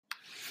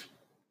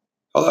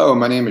Hello,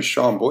 my name is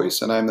Sean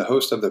Boyce, and I'm the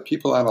host of the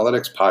People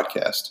Analytics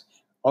Podcast.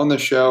 On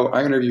this show,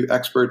 I interview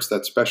experts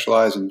that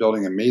specialize in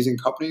building amazing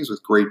companies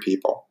with great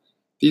people.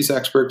 These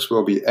experts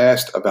will be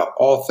asked about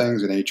all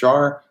things in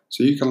HR,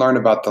 so you can learn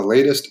about the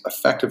latest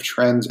effective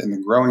trends in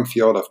the growing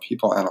field of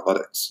people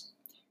analytics.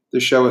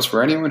 This show is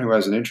for anyone who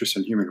has an interest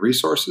in human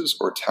resources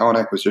or talent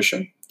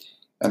acquisition,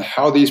 and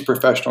how these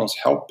professionals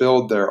help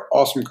build their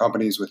awesome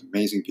companies with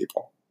amazing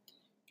people.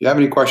 If you have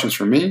any questions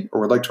for me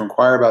or would like to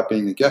inquire about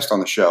being a guest on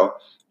the show,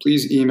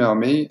 please email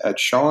me at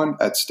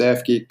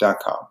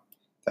sean@staffgeek.com.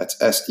 That's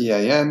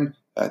SEAN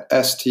at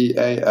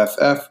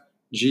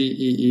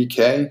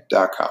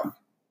STAFFGEEK.com.